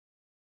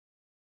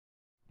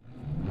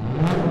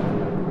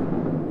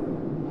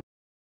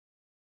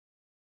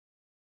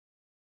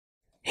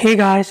Hey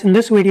guys, in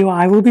this video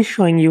I will be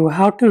showing you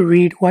how to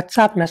read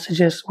WhatsApp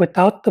messages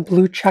without the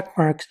blue check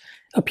marks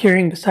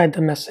appearing beside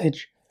the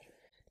message.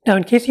 Now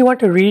in case you want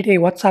to read a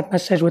WhatsApp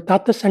message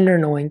without the sender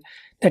knowing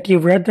that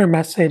you've read their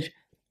message,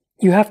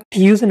 you have to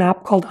use an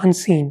app called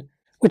Unseen,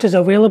 which is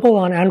available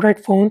on Android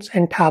phones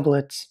and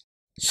tablets.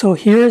 So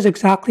here is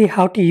exactly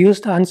how to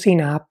use the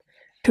Unseen app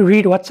to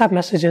read WhatsApp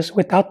messages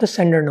without the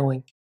sender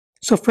knowing.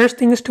 So first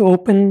thing is to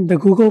open the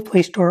Google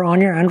Play Store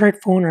on your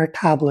Android phone or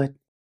tablet.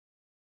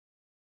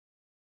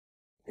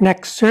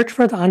 Next, search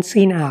for the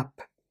Unseen app.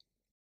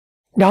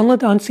 Download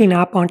the Unseen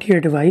app onto your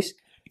device,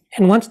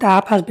 and once the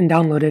app has been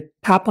downloaded,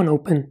 tap on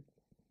Open.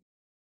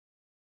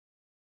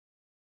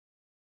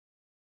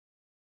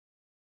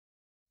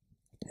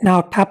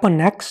 Now tap on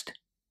Next,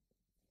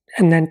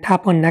 and then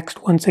tap on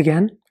Next once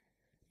again,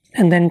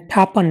 and then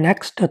tap on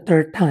Next a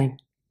third time.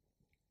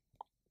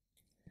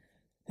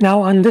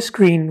 Now on this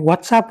screen,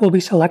 WhatsApp will be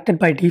selected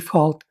by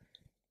default,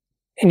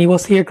 and you will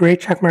see a gray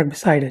checkmark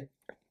beside it.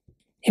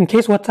 In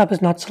case WhatsApp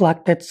is not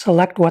selected,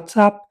 select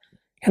WhatsApp,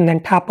 and then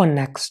tap on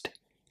Next.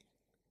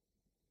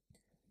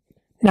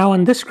 Now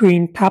on this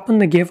screen, tap on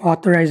the Give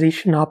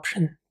Authorization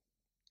option.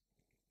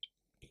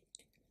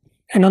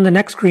 And on the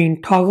next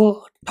screen,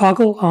 toggle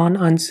on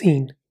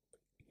Unseen.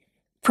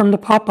 From the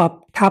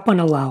pop-up, tap on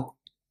Allow.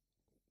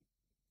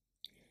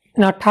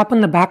 Now tap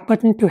on the back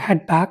button to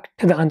head back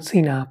to the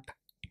Unseen app.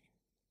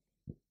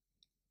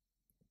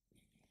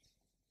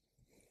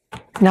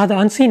 Now the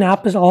Unseen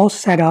app is all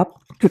set up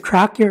to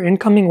track your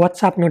incoming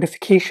WhatsApp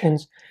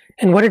notifications,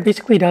 and what it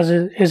basically does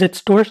is it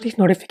stores these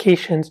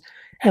notifications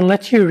and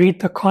lets you read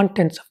the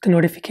contents of the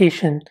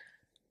notification,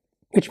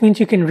 which means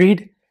you can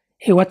read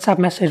a WhatsApp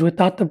message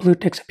without the blue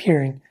ticks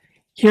appearing.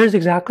 Here's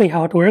exactly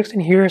how it works,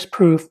 and here is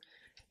proof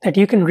that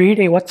you can read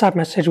a WhatsApp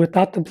message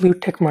without the blue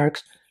tick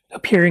marks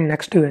appearing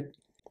next to it.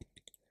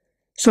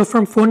 So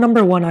from phone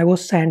number 1, I will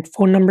send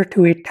phone number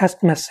 2 a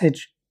test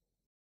message.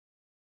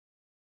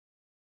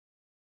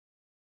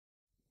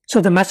 So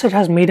the message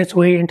has made its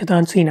way into the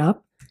Unseen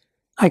app.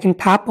 I can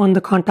tap on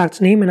the contact's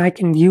name and I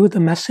can view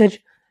the message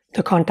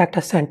the contact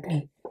has sent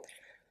me.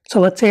 So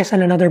let's say I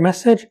send another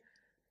message,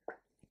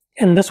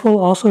 and this will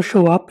also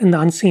show up in the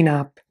Unseen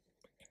app.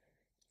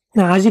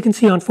 Now as you can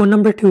see, on phone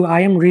number 2, I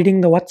am reading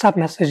the WhatsApp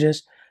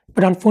messages,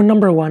 but on phone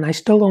number 1, I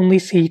still only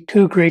see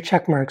 2 gray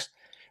check marks,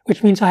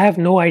 which means I have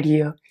no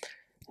idea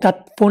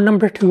that phone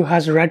number 2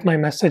 has read my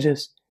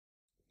messages.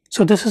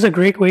 So this is a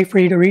great way for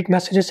you to read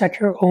messages at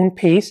your own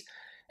pace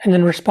and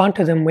then respond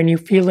to them when you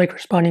feel like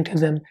responding to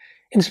them,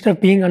 instead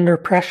of being under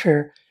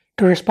pressure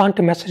to respond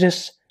to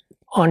messages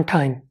on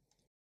time.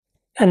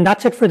 And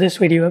that's it for this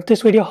video. If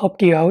this video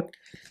helped you out,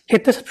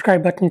 hit the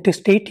subscribe button to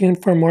stay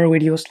tuned for more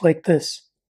videos like this.